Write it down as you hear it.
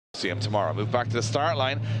see him tomorrow. Move back to the start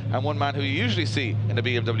line, and one man who you usually see in the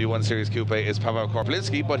BMW 1 Series Coupe is Pawel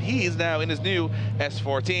Korpulinski, but he's now in his new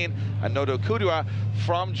S14, and Nodo Kodua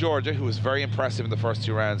from Georgia, who was very impressive in the first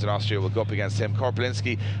 2 rounds in Austria, will go up against him.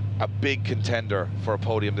 Korpulinski, a big contender for a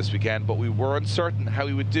podium this weekend, but we were uncertain how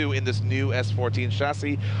he would do in this new S14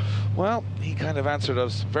 chassis. Well, he kind of answered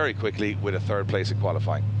us very quickly with a 3rd place in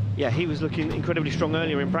qualifying. Yeah, he was looking incredibly strong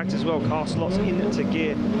earlier in practice as well. Car slots into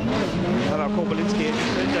gear. Pawel Korpulinski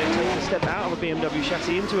taking a step out of a BMW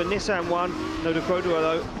chassis into a Nissan one. Nodo Kodua,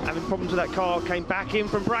 though, having problems with that car, came back in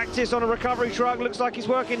from practice on a recovery truck. Looks like he's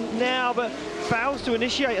working now, but fails to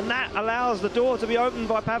initiate, and that allows the door to be opened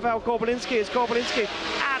by Pawel Korpulinski as Korpulinski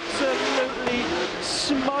absolutely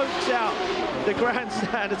smokes out the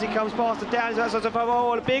grandstand as he comes past the down.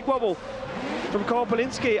 Oh, a big wobble from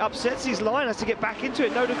Korpulinski, upsets his line, has to get back into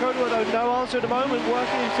it. Nodo Kodua, though, no answer at the moment,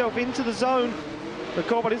 working himself into the zone. But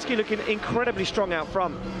Korpulinski looking incredibly strong out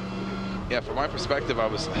front. Yeah, from my perspective, I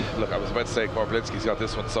was about to say Korpulinski's got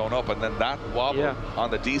this one sewn up, and then that wobble on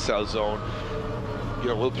the decel zone, you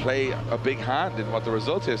know, will play a big hand in what the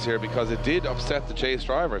result is here, because it did upset the chase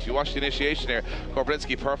driver. If you watch the initiation here,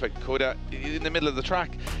 Korpulinski perfect, Kodua in the middle of the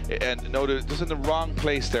track, and Nodo just in the wrong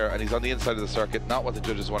place there, and he's on the inside of the circuit, not what the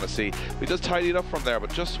judges want to see. He does tidy it up from there,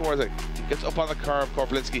 but just towards it, he gets up on the curve,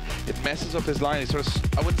 Korpulinski, it messes up his line. He sort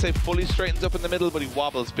of, I wouldn't say fully straightens up in the middle, but he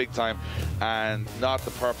wobbles big time, and not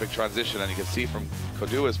the perfect transition. And you can see from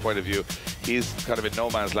Kodua's point of view, he's kind of in no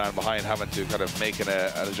man's land behind, having to kind of make an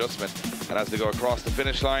adjustment. And as they go across the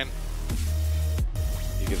finish line,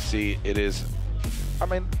 you can see it is, I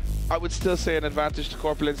mean, I would still say an advantage to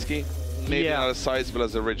Korpulinski, maybe not as sizable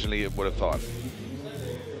as originally it would have thought.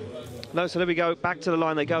 No, so there we go, back to the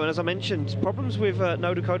line they go. And as I mentioned, problems with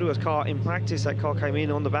Nodo Kodua's car in practice. That car came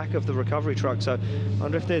in on the back of the recovery truck, so I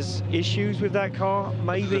wonder if there's issues with that car,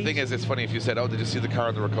 maybe. The thing is, it's funny if you said, oh, did you see the car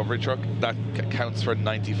on the recovery truck? That counts for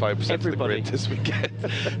 95% of the grid this weekend.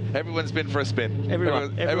 Everyone's been for a spin.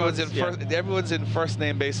 Everyone's in first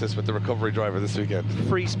name basis with the recovery driver this weekend.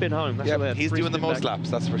 Free spin home. That's he's doing the most laps,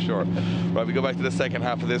 that's for sure. Right, we go back to the second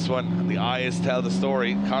half of this one. The eyes tell the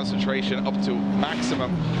story. Concentration up to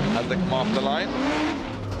maximum as they come off the line.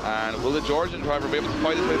 And will the Georgian driver be able to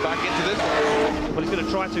fight his way back into this? Well, he's going to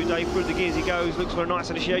try to, Dave. Through the gears he goes, looks for a nice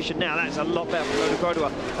initiation. Now that's a lot better for Nodo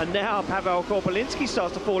Kodua. And now Pawel Korpulinski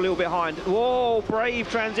starts to fall a little bit behind. Whoa, brave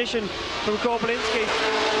transition from Korpulinski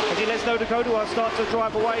as he lets Nodo Kodua start to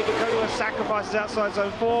drive away, but Kodua sacrifices outside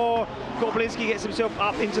zone 4. Korpulinski gets himself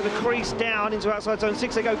up into the crease, down into outside zone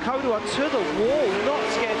 6. They go Kodua to the wall,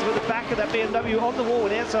 not scared to put the back of that BMW on the wall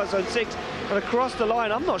in the outside zone 6 and across the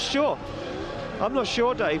line. I'm not sure,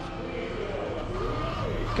 Dave.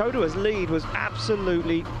 Kodua's lead was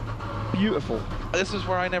absolutely beautiful. This is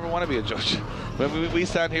where I never want to be a judge. When we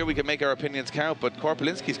stand here, we can make our opinions count, but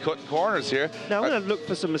Korpulinski's cutting corners here. Now, I'm going to look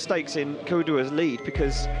for some mistakes in Kodua's lead,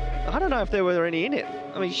 because I don't know if there were any in it.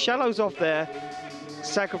 I mean, Shallow's off there,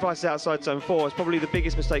 sacrifices outside zone 4. It's probably the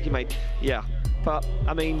biggest mistake he made. Yeah, but,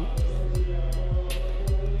 I mean,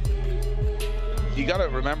 you got to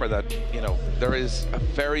remember that, you know, there is a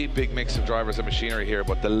very big mix of drivers and machinery here,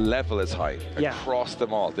 but the level is high across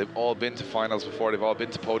them all. They've all been to finals before, they've all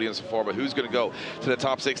been to podiums before, but who's going to go to the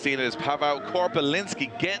top 16? It is Pawel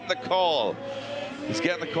Korpulinski getting the call. He's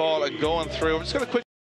getting the call and going through. I'm just going to quick